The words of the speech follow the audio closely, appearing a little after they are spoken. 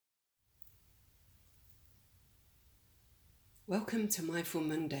Welcome to Mindful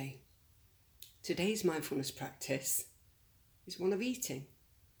Monday. Today's mindfulness practice is one of eating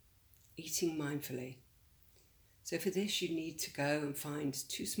mindfully. So for this you need to go and find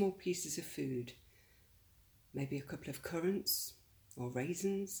 2 small pieces of food, maybe a couple of currants or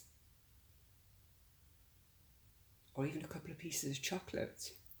raisins, or even a couple of pieces of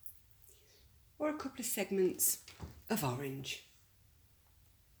chocolate, or a couple of segments of orange.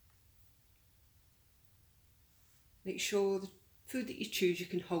 Make sure the food that you choose, you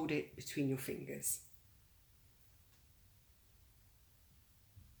can hold it between your fingers.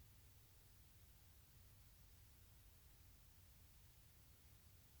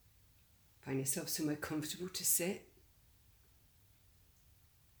 Find yourself somewhere comfortable to sit.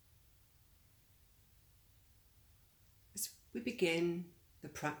 As we begin the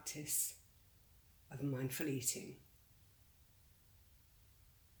practice of mindful eating.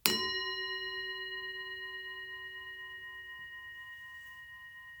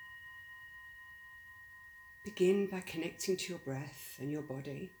 Begin by connecting to your breath and your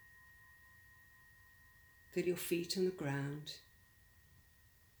body. Feel your feet on the ground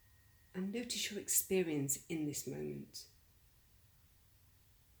and notice your experience in this moment.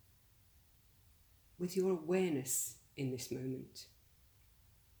 With your awareness in this moment.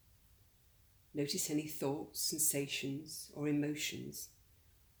 Notice any thoughts, sensations, or emotions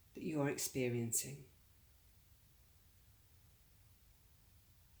that you are experiencing.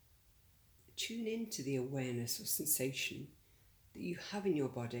 Tune into the awareness or sensation that you have in your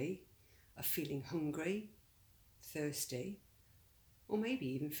body of feeling hungry, thirsty, or maybe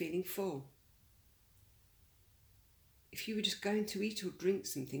even feeling full. If you were just going to eat or drink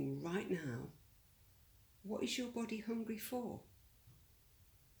something right now, what is your body hungry for?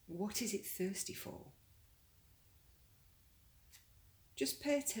 What is it thirsty for? Just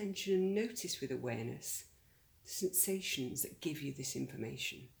pay attention and notice with awareness the sensations that give you this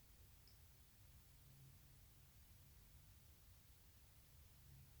information.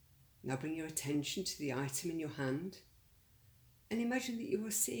 Now bring your attention to the item in your hand and imagine that you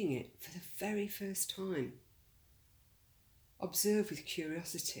are seeing it for the very first time. Observe with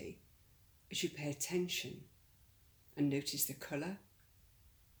curiosity as you pay attention and notice the colour,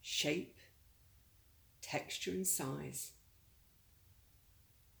 shape, texture and size.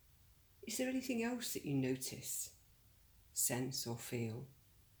 Is there anything else that you notice, sense or feel?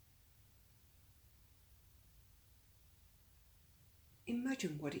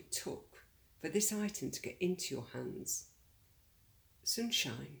 Imagine what it took for this item to get into your hands.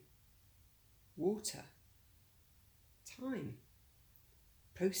 Sunshine, water, time,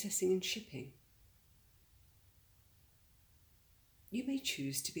 processing and shipping. You may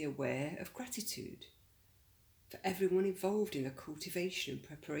choose to be aware of gratitude for everyone involved in the cultivation and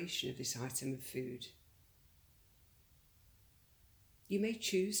preparation of this item of food. You may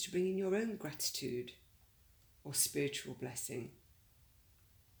choose to bring in your own gratitude or spiritual blessing.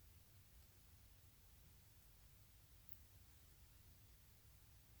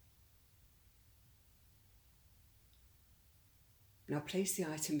 Now place the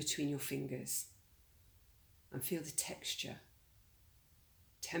item between your fingers and feel the texture,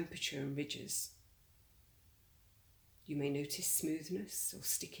 temperature and ridges. You may notice smoothness or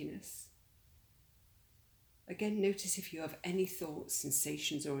stickiness. Again, notice if you have any thoughts,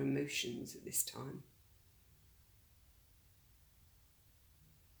 sensations or emotions at this time.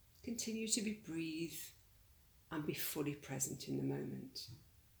 Continue to breathe and be fully present in the moment.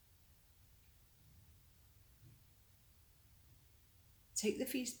 Take the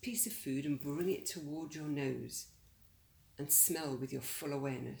piece of food and bring it toward your nose and smell with your full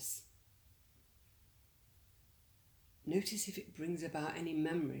awareness. Notice if it brings about any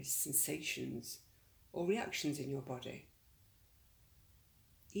memories, sensations, or reactions in your body.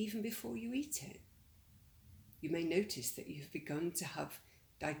 Even before you eat it, you may notice that you've begun to have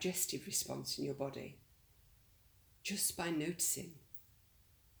digestive response in your body just by noticing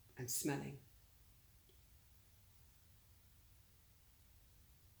and smelling.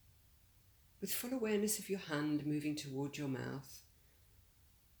 With full awareness of your hand moving toward your mouth,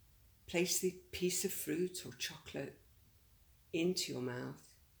 place the piece of fruit or chocolate into your mouth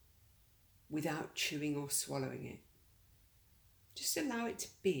without chewing or swallowing it. Just allow it to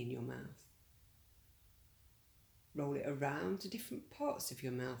be in your mouth. Roll it around to different parts of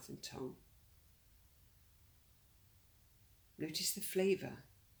your mouth and tongue. Notice the flavour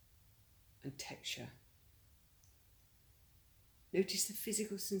and texture. Notice the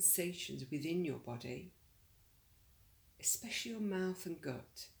physical sensations within your body, especially your mouth and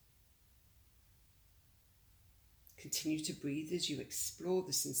gut. Continue to breathe as you explore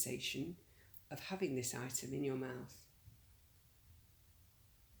the sensation of having this item in your mouth.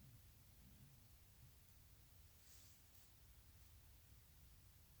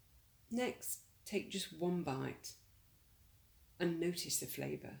 Next, take just one bite and notice the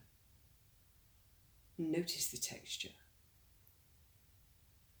flavour. Notice the texture.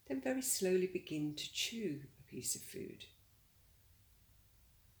 Then very slowly begin to chew a piece of food.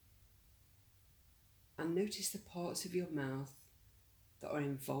 And notice the parts of your mouth that are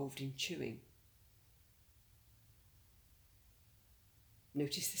involved in chewing.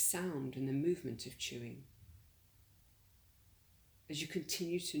 Notice the sound and the movement of chewing. As you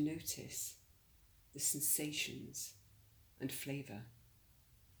continue to notice the sensations and flavour.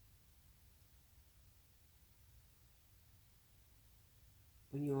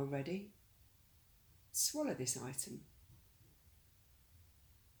 When you are ready, swallow this item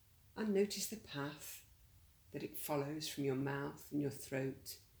and notice the path that it follows from your mouth and your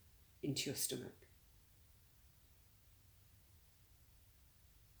throat into your stomach.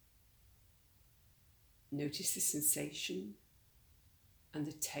 Notice the sensation and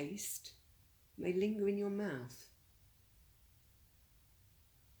the taste may linger in your mouth.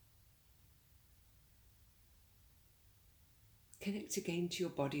 Connect again to your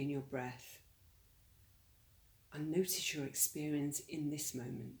body and your breath and notice your experience in this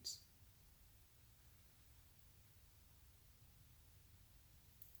moment.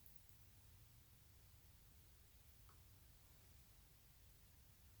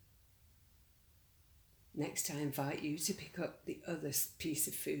 Next, I invite you to pick up the other piece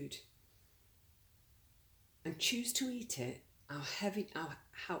of food and choose to eat it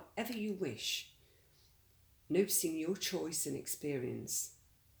however you wish, noticing your choice and experience.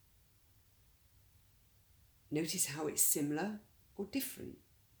 Notice how it's similar or different.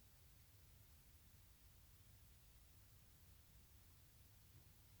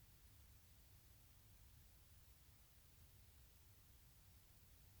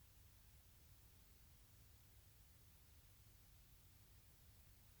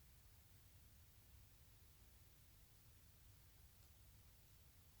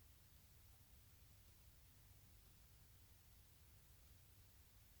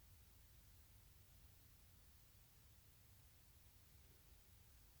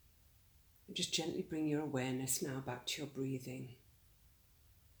 And just gently bring your awareness now back to your breathing.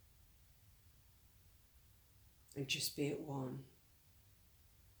 And just be at one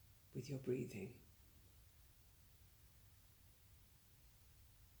with your breathing.